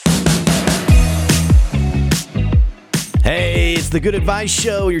It's the Good Advice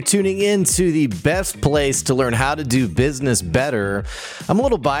Show. You're tuning in to the best place to learn how to do business better. I'm a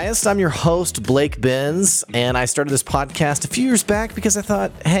little biased. I'm your host, Blake Benz, and I started this podcast a few years back because I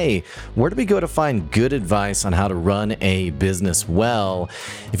thought, hey, where do we go to find good advice on how to run a business well?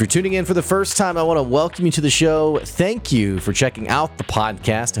 If you're tuning in for the first time, I want to welcome you to the show. Thank you for checking out the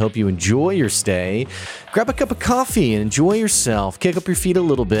podcast. I hope you enjoy your stay. Grab a cup of coffee and enjoy yourself. Kick up your feet a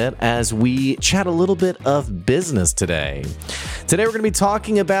little bit as we chat a little bit of business today. Today we're going to be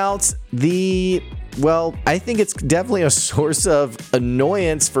talking about I think it's definitely a source of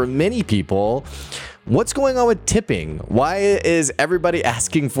annoyance for many people. What's going on with tipping? Why is everybody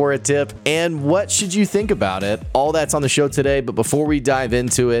asking for a tip? And what should you think about it? All that's on the show today. But before we dive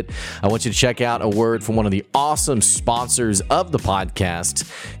into it, I want you to check out a word from one of the awesome sponsors of the podcast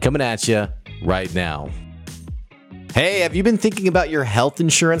coming at you right now. Hey, have you been thinking about your health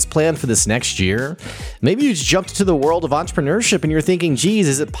insurance plan for this next year? Maybe you just jumped into the world of entrepreneurship and you're thinking, geez,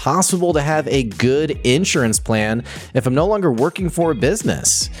 is it possible to have a good insurance plan if I'm no longer working for a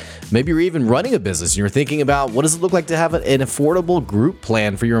business? Maybe you're even running a business and you're thinking about what does it look like to have an affordable group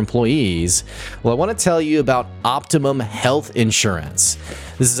plan for your employees? Well, I want to tell you about Optimum Health Insurance.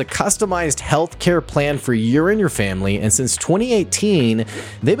 This is a customized healthcare plan for you and your family, and since 2018,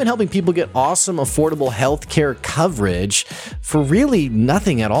 they've been helping people get awesome, affordable healthcare coverage for really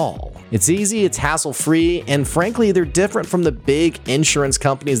nothing at all. It's easy, it's hassle-free, and frankly, they're different from the big insurance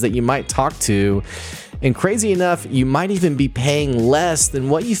companies that you might talk to. And crazy enough, you might even be paying less than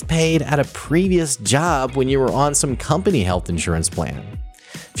what you've paid at a previous job when you were on some company health insurance plan.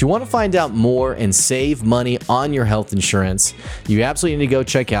 If you want to find out more and save money on your health insurance, you absolutely need to go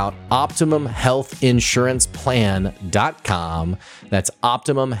check out OptimumHealthInsurancePlan.com. That's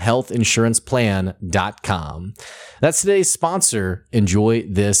OptimumHealthInsurancePlan.com. That's today's sponsor. Enjoy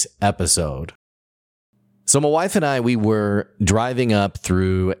this episode. So my wife and I, we were driving up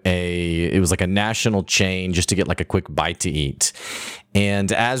through it was like a national chain just to get like a quick bite to eat.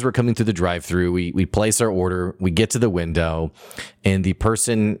 And as we're coming through the drive-through, we place our order, we get to the window, and the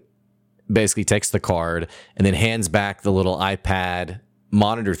person basically takes the card and then hands back the little iPad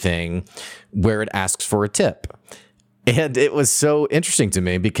monitor thing where it asks for a tip. And it was so interesting to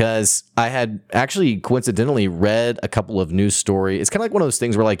me because I had actually coincidentally read a couple of news stories. It's kind of like one of those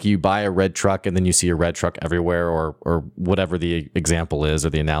things where like you buy a red truck and then you see a red truck everywhere or whatever the example is or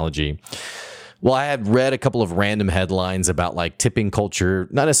the analogy. Well, I had read a couple of random headlines about like tipping culture,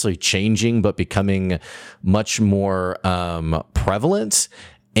 not necessarily changing, but becoming much more prevalent.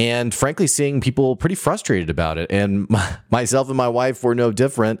 And frankly, seeing people pretty frustrated about it. And myself and my wife were no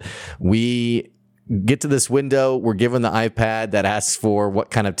different. We get to this window, we're given the iPad that asks for what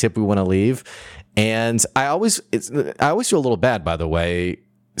kind of tip we want to leave. And I always feel a little bad, by the way,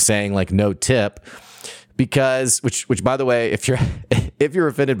 saying like no tip, because which by the way, if you're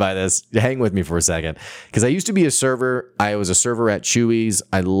offended by this, hang with me for a second, because I used to be a server. I was a server at Chuy's.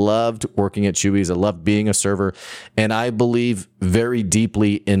 I loved working at Chuy's. I loved being a server, and I believe very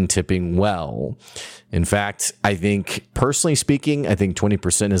deeply in tipping well. In fact, I think, personally speaking, I think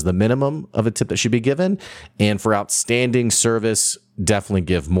 20% is the minimum of a tip that should be given. And for outstanding service, definitely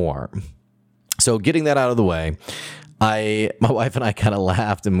give more. So getting that out of the way, my wife and I kind of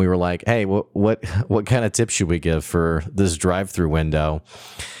laughed and we were like, hey, what kind of tip should we give for this drive-through window?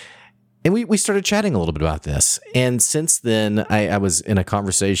 And we started chatting a little bit about this. And since then, I was in a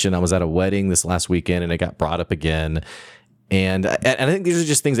conversation. I was at a wedding this last weekend and it got brought up again. And I think these are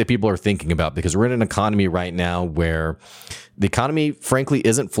just things that people are thinking about because we're in an economy right now where the economy, frankly,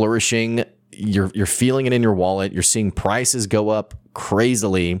 isn't flourishing. You're feeling it in your wallet. You're seeing prices go up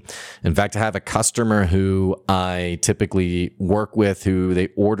crazily. In fact, I have a customer who I typically work with who they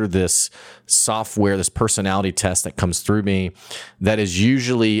order this software, this personality test that comes through me that is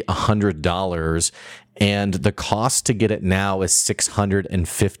usually $100. And the cost to get it now is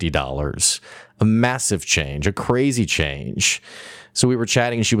 $650. A massive change, a crazy change. So we were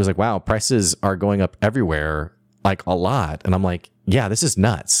chatting and she was like, wow, prices are going up everywhere, like a lot. And I'm like, yeah, this is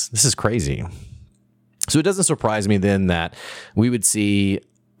nuts. This is crazy. So it doesn't surprise me then that we would see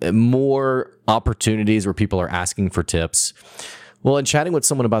more opportunities where people are asking for tips. Well, in chatting with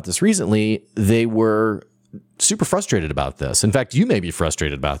someone about this recently, they were super frustrated about this. In fact, you may be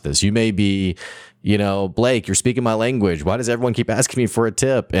frustrated about this. You may be, Blake, you're speaking my language. Why does everyone keep asking me for a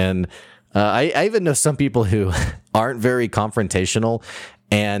tip? And I even know some people who aren't very confrontational,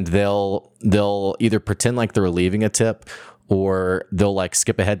 and they'll either pretend like they're leaving a tip, or they'll like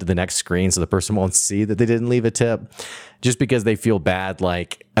skip ahead to the next screen so the person won't see that they didn't leave a tip, just because they feel bad.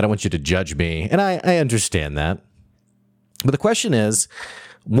 Like, I don't want you to judge me, and I understand that. But the question is,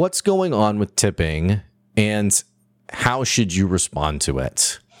 what's going on with tipping, and how should you respond to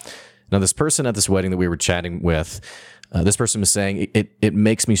it? Now, this person at this wedding that we were chatting with, this person was saying, it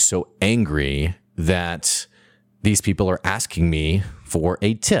makes me so angry that these people are asking me for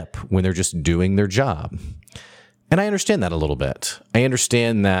a tip when they're just doing their job. And I understand that a little bit. I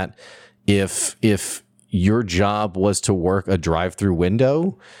understand that if your job was to work a drive-through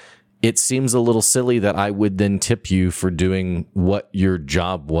window, it seems a little silly that I would then tip you for doing what your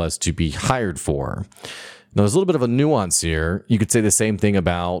job was to be hired for. Now, there's a little bit of a nuance here. You could say the same thing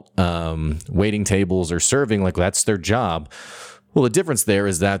about waiting tables or serving, like that's their job. Well, the difference there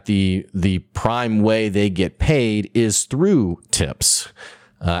is that the prime way they get paid is through tips.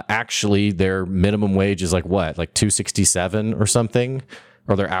 Actually, their minimum wage is like what, like $2.67 or something,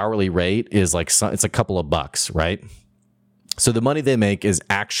 or their hourly rate is like it's a couple of bucks, right? So the money they make is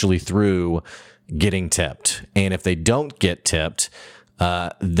actually through getting tipped, and if they don't get tipped,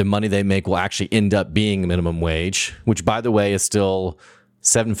 the money they make will actually end up being minimum wage, which, by the way, is still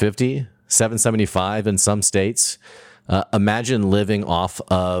 $7.50, $7.75 in some states. Imagine living off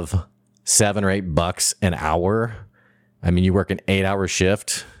of $7 or $8 an hour. I mean, you work an 8-hour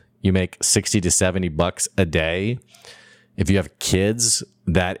shift, you make $60 to $70 a day. If you have kids,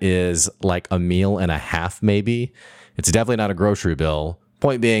 that is like a meal and a half, maybe. It's definitely not a grocery bill.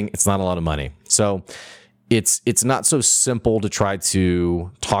 Point being, it's not a lot of money. So it's not so simple to try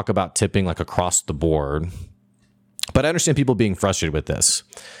to talk about tipping like across the board, but I understand people being frustrated with this.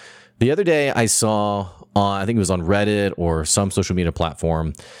 The other day I saw on, I think it was on Reddit or some social media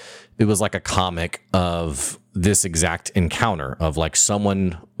platform, it was like a comic of this exact encounter of like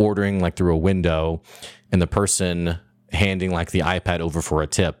someone ordering like through a window and the person handing like the iPad over for a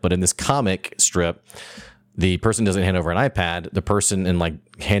tip. But in this comic strip, the person doesn't hand over an iPad. The person in like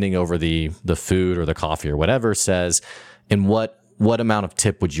handing over the food or the coffee or whatever says, "And what amount of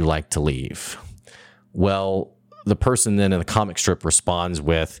tip would you like to leave?" Well, the person then in the comic strip responds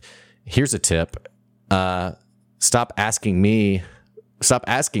with, "Here's a tip. Stop asking me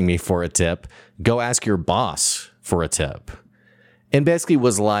for a tip. Go ask your boss for a tip." And basically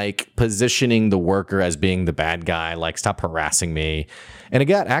was like positioning the worker as being the bad guy, like, stop harassing me. And it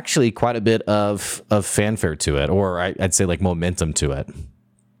got actually quite a bit of fanfare to it, or I'd say like momentum to it.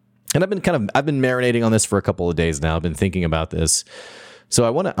 And I've been marinating on this for a couple of days now. I've been thinking about this. So I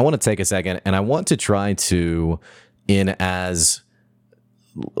want to take a second and I want to try to, in as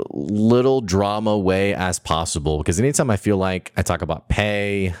little drama way as possible, because anytime I feel like I talk about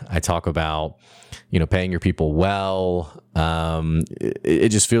pay, I talk about, paying your people well, it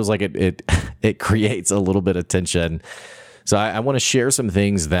just feels like it creates a little bit of tension. So I want to share some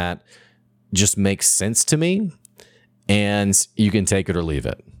things that just make sense to me, and you can take it or leave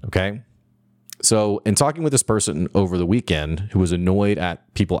it. Okay. So in talking with this person over the weekend who was annoyed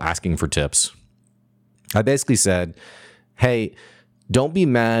at people asking for tips, I basically said, hey, don't be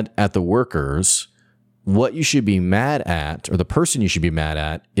mad at the workers. What you should be mad at, or the person you should be mad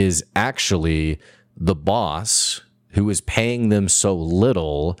at, is actually the boss who is paying them so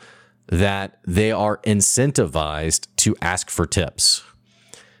little that they are incentivized to ask for tips.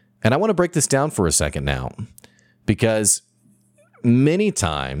 And I want to break this down for a second now, because many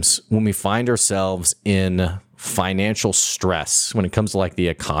times when we find ourselves in financial stress, when it comes to like the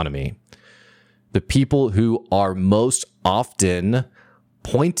economy, the people who are most often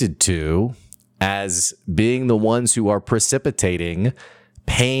pointed to as being the ones who are precipitating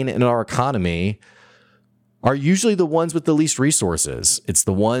pain in our economy are usually the ones with the least resources. It's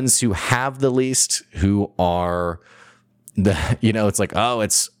the ones who have the least, who are it's like, oh,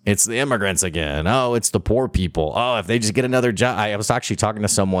 it's the immigrants again. Oh, it's the poor people. Oh, if they just get another job. I was actually talking to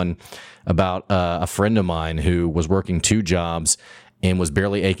someone about a friend of mine who was working 2 jobs and was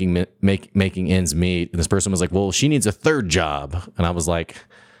barely making ends meet. And this person was like, well, she needs a 3rd job. And I was like,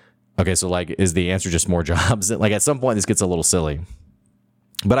 okay, so like, is the answer just more jobs? Like at some point this gets a little silly.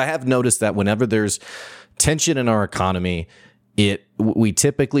 But I have noticed that whenever there's tension in our economy, we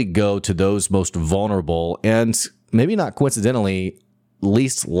typically go to those most vulnerable and maybe not coincidentally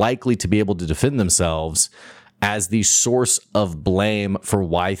least likely to be able to defend themselves as the source of blame for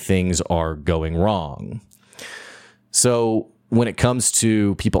why things are going wrong. So when it comes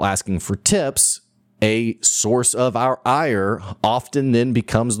to people asking for tips, a source of our ire often then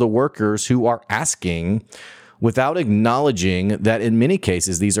becomes the workers who are asking, without acknowledging that in many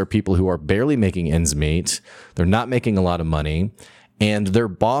cases, these are people who are barely making ends meet. They're not making a lot of money, and their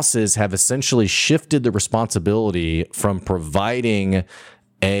bosses have essentially shifted the responsibility from providing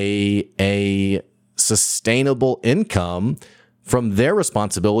a sustainable income from their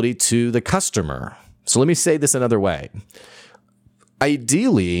responsibility to the customer. So let me say this another way.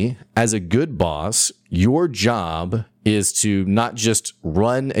 ideally, as a good boss, your job is to not just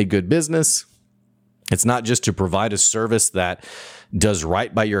run a good business. It's not just to provide a service that does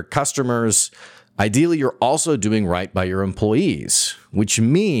right by your customers. Ideally, you're also doing right by your employees, which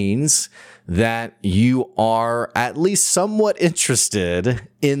means that you are at least somewhat interested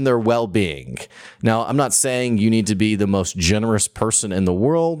in their well-being. Now, I'm not saying you need to be the most generous person in the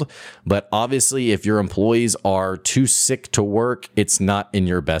world, but obviously if your employees are too sick to work, it's not in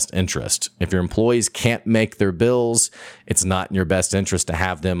your best interest. If your employees can't make their bills, it's not in your best interest to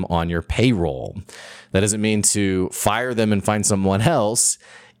have them on your payroll. That doesn't mean to fire them and find someone else.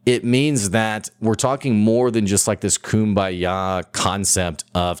 It means that we're talking more than just like this kumbaya concept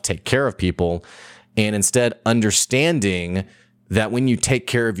of take care of people, and instead understanding that when you take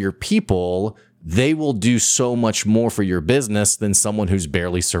care of your people, they will do so much more for your business than someone who's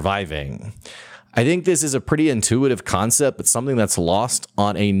barely surviving. I think this is a pretty intuitive concept, but something that's lost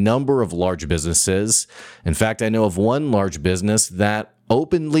on a number of large businesses. In fact, I know of one large business that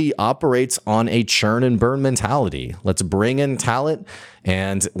openly operates on a churn and burn mentality. Let's bring in talent,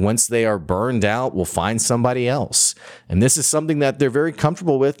 and once they are burned out, we'll find somebody else. And this is something that they're very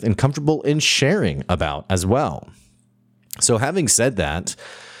comfortable with and comfortable in sharing about as well. So having said that,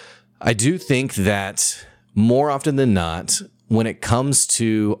 I do think that more often than not, when it comes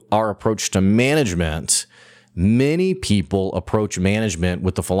to our approach to management, many people approach management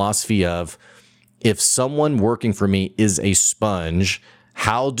with the philosophy of, if someone working for me is a sponge,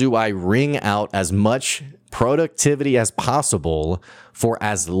 how do I wring out as much productivity as possible for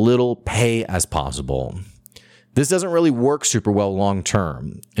as little pay as possible? This doesn't really work super well long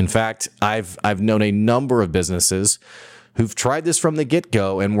term. In fact, I've known a number of businesses who've tried this from the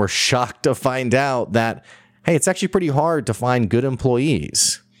get-go and were shocked to find out that, hey, it's actually pretty hard to find good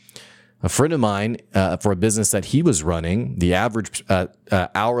employees. A friend of mine, for a business that he was running, the average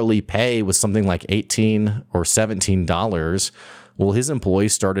hourly pay was something like $18 or $17. Well, his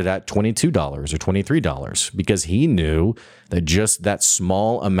employees started at $22 or $23 because he knew that just that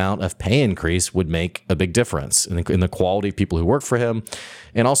small amount of pay increase would make a big difference in the quality of people who work for him,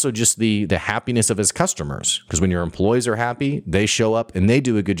 and also just the happiness of his customers. Because when your employees are happy, they show up and they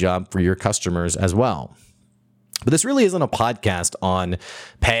do a good job for your customers as well. But this really isn't a podcast on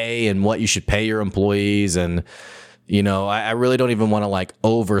pay and what you should pay your employees. And, you know, I really don't even want to like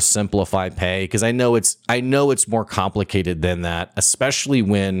oversimplify pay, because I know it's more complicated than that, especially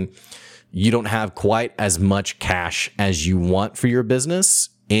when you don't have quite as much cash as you want for your business.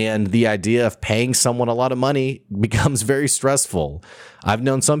 And the idea of paying someone a lot of money becomes very stressful. I've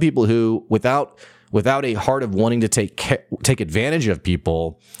known some people who, without a heart of wanting to take advantage of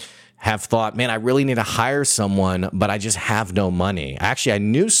people, have thought, man, I really need to hire someone, but I just have no money. Actually, I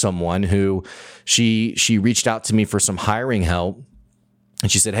knew someone who she reached out to me for some hiring help.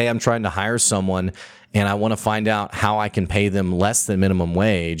 And she said, hey, I'm trying to hire someone and I want to find out how I can pay them less than minimum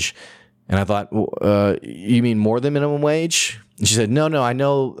wage. And I thought, you mean more than minimum wage? And she said, no, I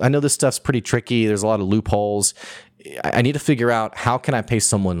know this stuff's pretty tricky. There's a lot of loopholes. I need to figure out, how can I pay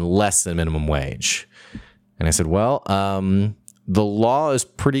someone less than minimum wage? And I said, well, the law is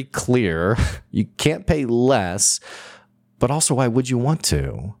pretty clear. You can't pay less, but also, why would you want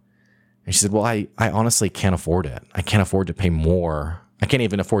to? And she said, well, I honestly can't afford it. I can't afford to pay more. I can't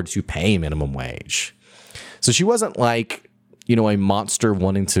even afford to pay minimum wage. So she wasn't like, you know, a monster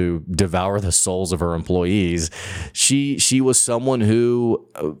wanting to devour the souls of her employees. She was someone who,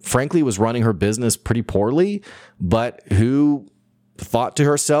 frankly, was running her business pretty poorly, but who thought to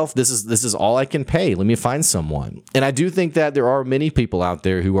herself, this is all I can pay. Let me find someone. And I do think that there are many people out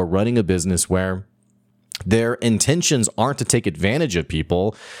there who are running a business where their intentions aren't to take advantage of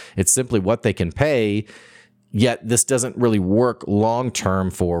people. It's simply what they can pay. Yet this doesn't really work long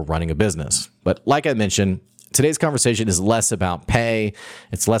term for running a business. But like I mentioned, today's conversation is less about pay.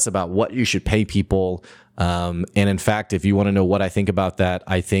 It's less about what you should pay people. And in fact, if you want to know what I think about that,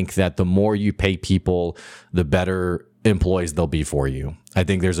 I think that the more you pay people, the better employees they'll be for you. I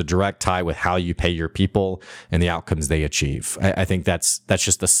think there's a direct tie with how you pay your people and the outcomes they achieve. I think that's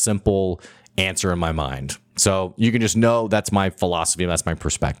just a simple answer in my mind. So you can just know that's my philosophy. That's my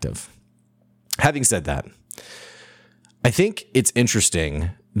perspective. Having said that, I think it's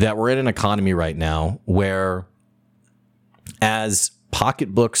interesting that we're in an economy right now where, as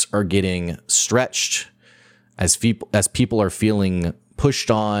pocketbooks are getting stretched, as people are feeling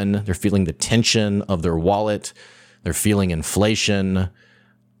pushed on, they're feeling the tension of their wallet, they're feeling inflation.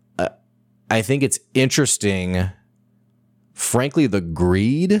 I think it's interesting, frankly, the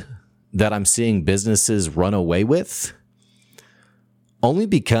greed that I'm seeing businesses run away with, only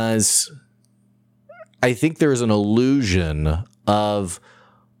because I think there's an illusion of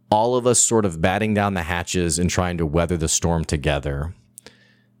all of us sort of batting down the hatches and trying to weather the storm together.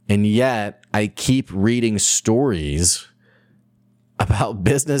 And yet I keep reading stories about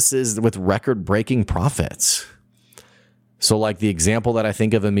businesses with record-breaking profits. So like the example that I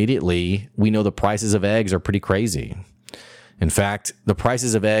think of immediately, we know the prices of eggs are pretty crazy. In fact, the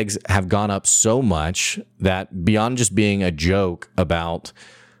prices of eggs have gone up so much that beyond just being a joke about,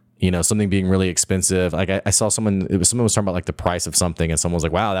 something being really expensive, like I saw someone was talking about like the price of something and someone was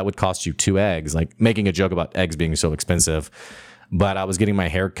like, wow, that would cost you 2 eggs, like making a joke about eggs being so expensive. But I was getting my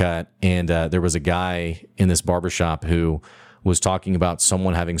hair cut and there was a guy in this barbershop who was talking about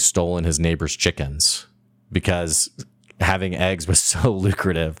someone having stolen his neighbor's chickens because having eggs was so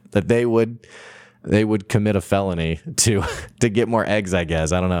lucrative that they would commit a felony to get more eggs, I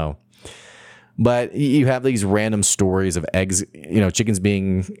guess. I don't know. But you have these random stories of eggs, chickens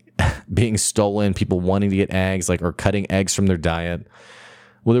being stolen, people wanting to get eggs, like, or cutting eggs from their diet.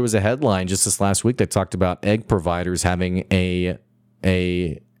 Well, there was a headline just this last week that talked about egg providers having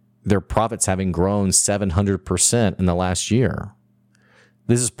their profits having grown 700% in the last year.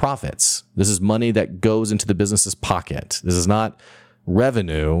 This is profits. This is money that goes into the business's pocket. This is not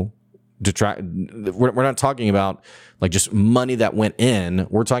revenue. We're not talking about like just money that went in.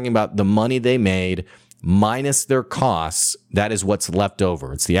 We're talking about the money they made minus their costs. That is what's left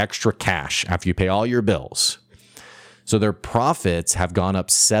over. It's the extra cash after you pay all your bills. So their profits have gone up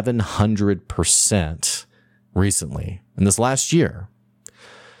 700% recently in this last year.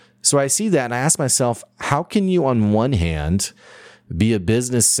 So I see that and I ask myself, how can you on one hand be a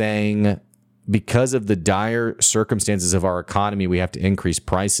business saying, because of the dire circumstances of our economy, we have to increase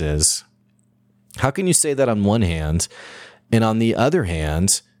prices? How can you say that on one hand, and on the other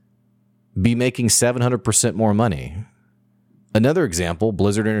hand, be making 700% more money? Another example,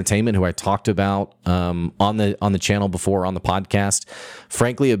 Blizzard Entertainment, who I talked about on the channel before, on the podcast.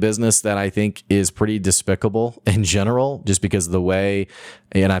 Frankly, a business that I think is pretty despicable in general, just because of the way,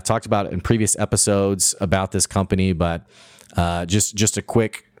 and I've talked about it in previous episodes about this company, but just a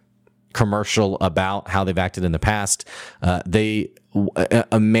quick commercial about how they've acted in the past. A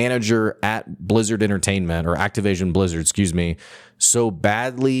manager at Blizzard Entertainment, or Activision Blizzard, so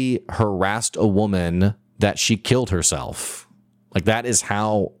badly harassed a woman that she killed herself. Like, that is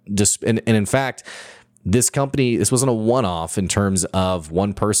how, and in fact, this company, this wasn't a one-off in terms of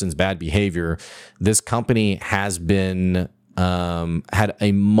one person's bad behavior. This company has been, had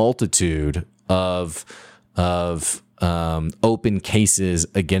a multitude of open cases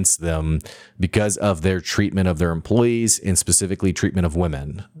against them because of their treatment of their employees and specifically treatment of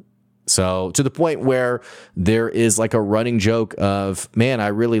women. So to the point where there is like a running joke of, man, I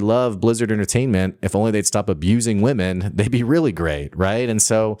really love Blizzard Entertainment. If only they'd stop abusing women, they'd be really great, right? And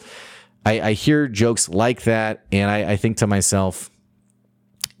so I hear jokes like that, and I think to myself,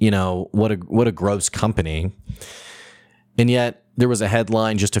 what a gross company. And yet there was a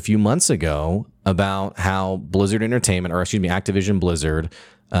headline just a few months ago about how Blizzard Entertainment, or Activision Blizzard,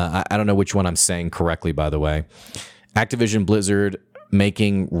 I don't know which one I'm saying correctly, by the way, Activision Blizzard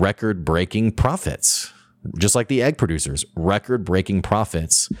making record-breaking profits, just like the egg producers, record-breaking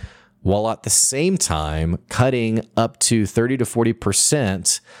profits, while at the same time cutting up to 30 to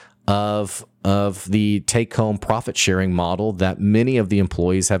 40% of the take-home profit-sharing model that many of the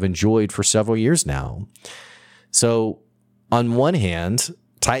employees have enjoyed for several years now. So on one hand,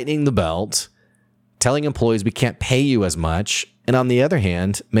 tightening the belt, telling employees we can't pay you as much, and on the other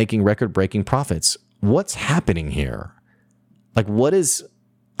hand, making record-breaking profits. What's happening here? Like, what is...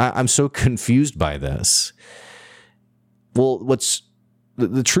 I'm so confused by this. Well, what's...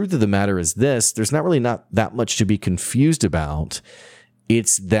 The truth of the matter is this: there's not that much to be confused about.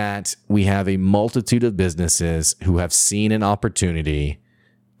 It's that we have a multitude of businesses who have seen an opportunity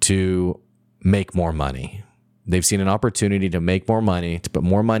to make more money. They've seen an opportunity to make more money, to put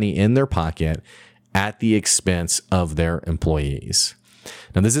more money in their pocket at the expense of their employees.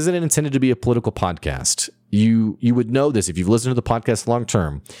 Now, this isn't intended to be a political podcast. You would know this if you've listened to the podcast long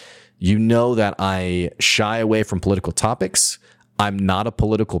term. You know that I shy away from political topics. I'm not a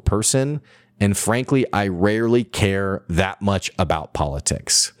political person. And frankly, I rarely care that much about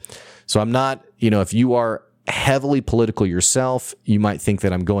politics. So I'm not, if you are heavily political yourself, you might think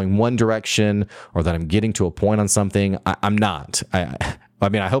that I'm going one direction or that I'm getting to a point on something. I'm not. I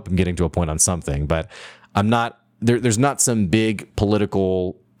hope I'm getting to a point on something, but I'm not. There's not some big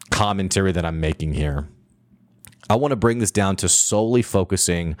political commentary that I'm making here. I want to bring this down to solely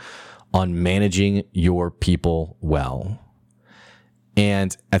focusing on managing your people well.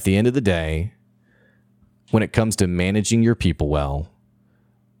 And at the end of the day, when it comes to managing your people well,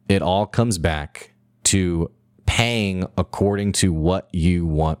 it all comes back to paying according to what you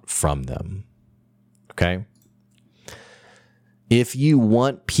want from them. Okay? If you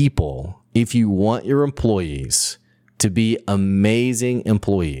want your employees to be amazing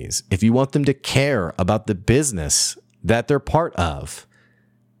employees, if you want them to care about the business that they're part of,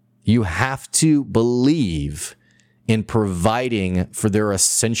 you have to believe in providing for their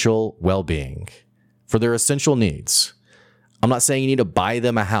essential well-being, for their essential needs. I'm not saying you need to buy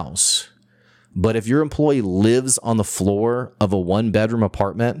them a house, but if your employee lives on the floor of a one-bedroom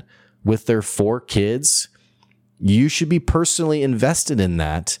apartment with their 4 kids, you should be personally invested in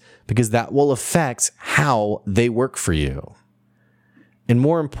that because that will affect how they work for you. And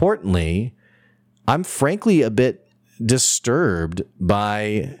more importantly, I'm frankly a bit disturbed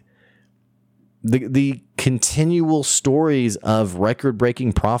by the continual stories of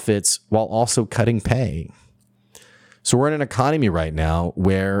record-breaking profits while also cutting pay. So we're in an economy right now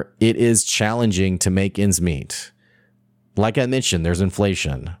where it is challenging to make ends meet. Like I mentioned, there's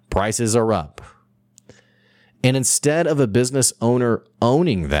inflation. Prices are up. And instead of a business owner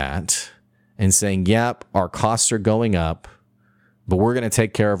owning that and saying, yep, our costs are going up, but we're going to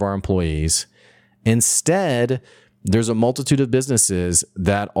take care of our employees, instead, there's a multitude of businesses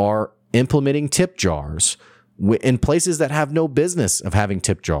that are implementing tip jars in places that have no business of having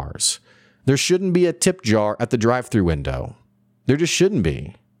tip jars. There shouldn't be a tip jar at the drive-thru window. There just shouldn't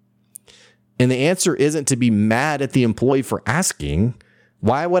be. And the answer isn't to be mad at the employee for asking.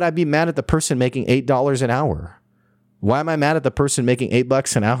 Why would I be mad at the person making $8 an hour? Why am I mad at the person making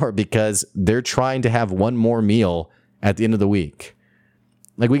 $8 an hour because they're trying to have one more meal at the end of the week?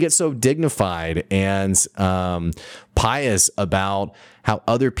 Like, we get so dignified and pious about how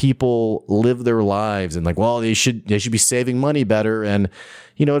other people live their lives and like, well, they should be saving money better. And,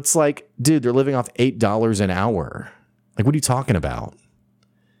 you know, it's like, dude, they're living off $8 an hour. Like, what are you talking about?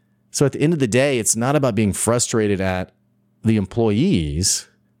 So at the end of the day, it's not about being frustrated at the employees,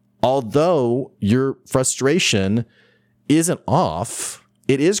 although your frustration isn't off.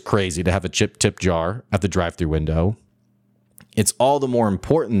 It is crazy to have a tip jar at the drive-thru window. It's all the more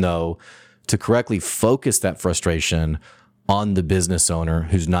important, though, to correctly focus that frustration on the business owner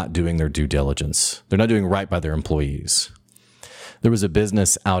who's not doing their due diligence. They're not doing right by their employees. There was a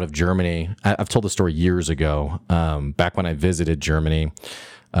business out of Germany. I've told the story years ago. Back when I visited Germany,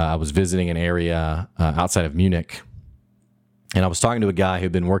 I was visiting an area outside of Munich. And I was talking to a guy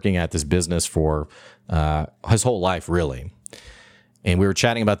who'd been working at this business for his whole life, really. And we were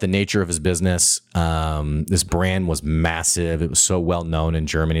chatting about the nature of his business. This brand was massive. It was so well known in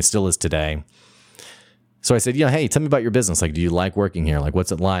Germany. It still is today. So I said, hey, tell me about your business. Like, do you like working here? Like,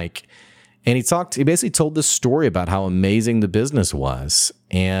 what's it like? And he basically told this story about how amazing the business was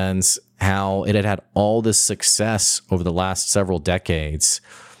and how it had had all this success over the last several decades,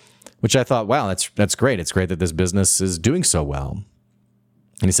 which I thought, wow, that's great. It's great that this business is doing so well.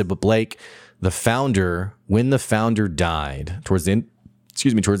 And he said, but Blake, when the founder died towards the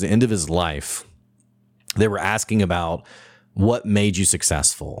end of his life, they were asking about what made you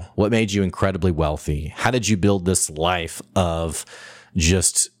successful? What made you incredibly wealthy? How did you build this life of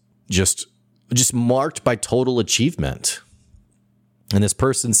just marked by total achievement? And this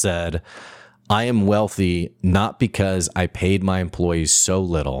person said, I am wealthy not because I paid my employees so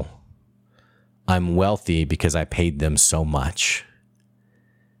little. I'm wealthy because I paid them so much.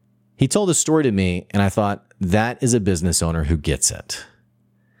 He told this story to me, and I thought, that is a business owner who gets it.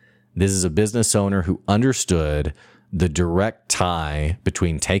 This is a business owner who understood the direct tie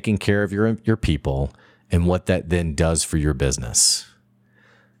between taking care of your people and what that then does for your business.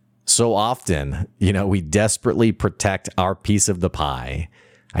 So often, we desperately protect our piece of the pie.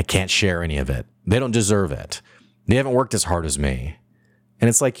 I can't share any of it. They don't deserve it. They haven't worked as hard as me. And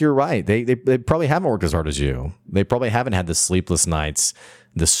it's like, you're right. They probably haven't worked as hard as you. They probably haven't had the sleepless nights,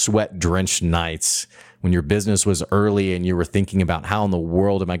 the sweat-drenched nights when your business was early and you were thinking about how in the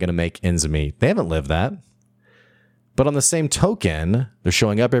world am I going to make ends meet. They haven't lived that. But on the same token, they're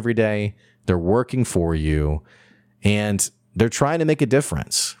showing up every day, they're working for you, and they're trying to make a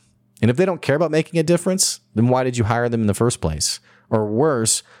difference. And if they don't care about making a difference, then why did you hire them in the first place? Or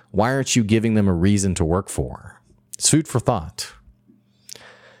worse, why aren't you giving them a reason to work for? It's food for thought.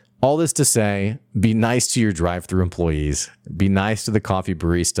 All this to say, be nice to your drive-thru employees. Be nice to the coffee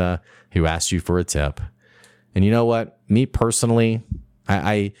barista who asked you for a tip. And you know what? Me personally,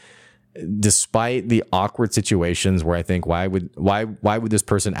 I despite the awkward situations where I think, why would this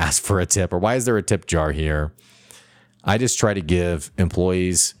person ask for a tip, or why is there a tip jar here? I just try to give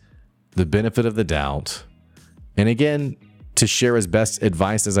employees the benefit of the doubt. And again, to share as best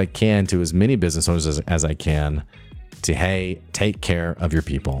advice as I can to as many business owners as I can to, hey, take care of your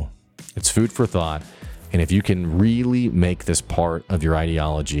people. It's food for thought. And if you can really make this part of your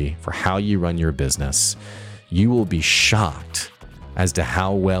ideology for how you run your business, you will be shocked as to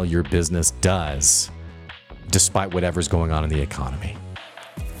how well your business does despite whatever's going on in the economy.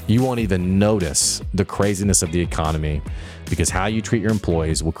 You won't even notice the craziness of the economy because how you treat your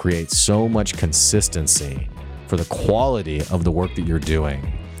employees will create so much consistency for the quality of the work that you're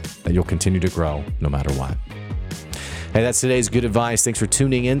doing that you'll continue to grow no matter what. Hey, that's today's good advice. Thanks for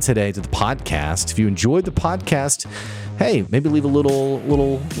tuning in today to the podcast. If you enjoyed the podcast, hey, maybe leave a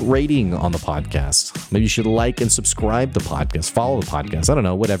little rating on the podcast. Maybe you should like and subscribe the podcast, follow the podcast. I don't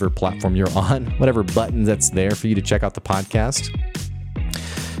know, whatever platform you're on, whatever button that's there for you to check out the podcast.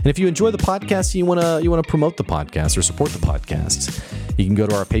 And if you enjoy the podcast, you want to promote the podcast or support the podcast, you can go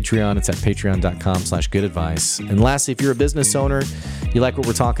to our Patreon. It's at patreon.com/goodadvice. And lastly, if you're a business owner, you like what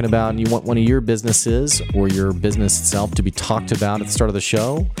we're talking about and you want one of your businesses or your business itself to be talked about at the start of the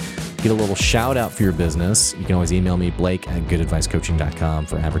show, get a little shout out for your business, you can always email me, blake@goodadvicecoaching.com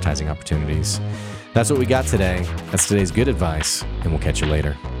for advertising opportunities. That's what we got today. That's today's good advice, and we'll catch you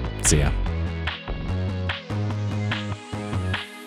later. See ya.